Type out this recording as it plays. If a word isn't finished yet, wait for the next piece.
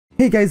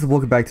Hey guys,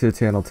 welcome back to the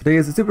channel. Today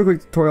is a super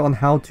quick tutorial on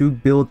how to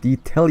build the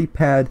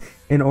telepad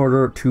in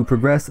order to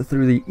progress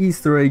through the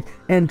Easter egg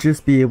and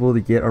just be able to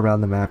get around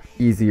the map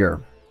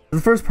easier.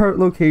 The first part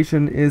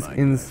location is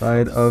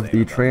inside of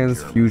the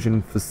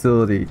transfusion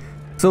facility.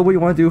 So what you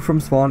want to do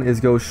from spawn is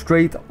go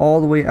straight all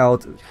the way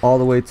out, all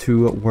the way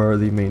to where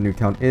the main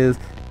Nuketown is.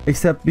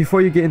 Except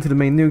before you get into the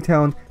main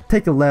Nuketown,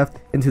 take a left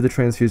into the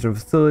transfusion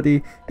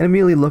facility and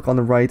immediately look on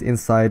the right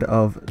inside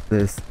of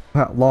this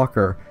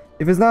locker.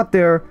 If it's not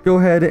there, go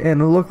ahead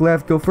and look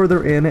left, go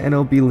further in, and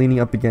it'll be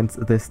leaning up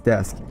against this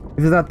desk.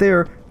 If it's not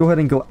there, go ahead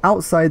and go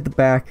outside the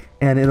back,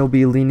 and it'll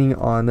be leaning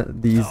on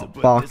these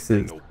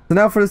boxes. So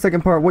now for the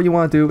second part, what you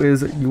want to do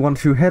is you want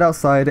to head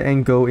outside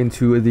and go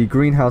into the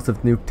greenhouse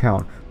of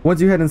Nuketown.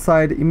 Once you head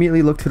inside,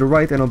 immediately look to the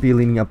right, and it'll be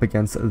leaning up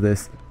against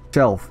this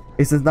shelf.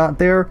 If it's not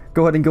there,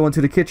 go ahead and go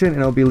into the kitchen, and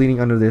it'll be leaning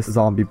under this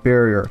zombie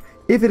barrier.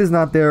 If it is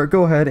not there,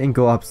 go ahead and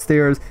go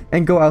upstairs,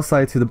 and go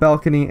outside to the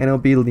balcony, and it'll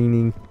be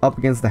leaning up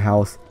against the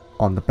house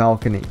on the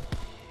balcony.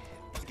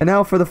 And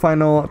now for the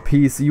final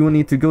piece, you will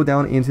need to go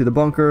down into the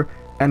bunker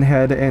and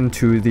head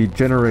into the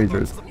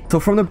generators.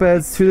 So from the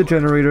beds to the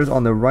generators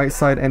on the right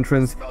side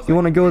entrance, you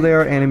want to go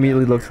there and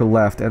immediately look to the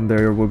left, and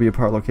there will be a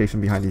part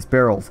location behind these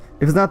barrels.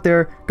 If it's not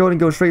there, go ahead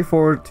and go straight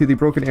forward to the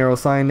broken arrow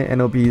sign, and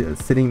it'll be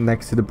sitting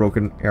next to the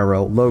broken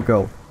arrow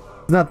logo.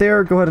 If it's not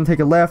there, go ahead and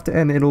take a left,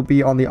 and it'll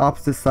be on the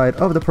opposite side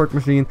of the perk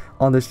machine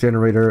on this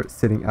generator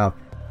sitting up.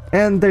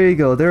 And there you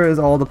go, there is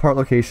all the part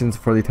locations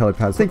for the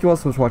telepads. Thank you all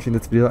so much for watching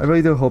this video. I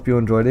really do hope you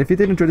enjoyed it. If you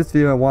did enjoy this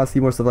video and want to see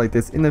more stuff like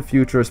this in the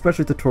future,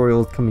 especially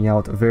tutorials coming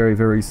out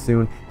very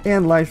soon,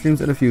 and live streams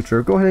in the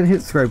future, go ahead and hit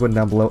the subscribe button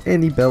down below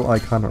and the bell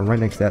icon right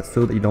next to that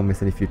so that you don't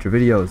miss any future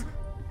videos.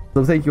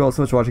 So thank you all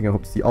so much for watching. I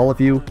hope to see all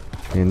of you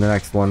in the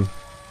next one.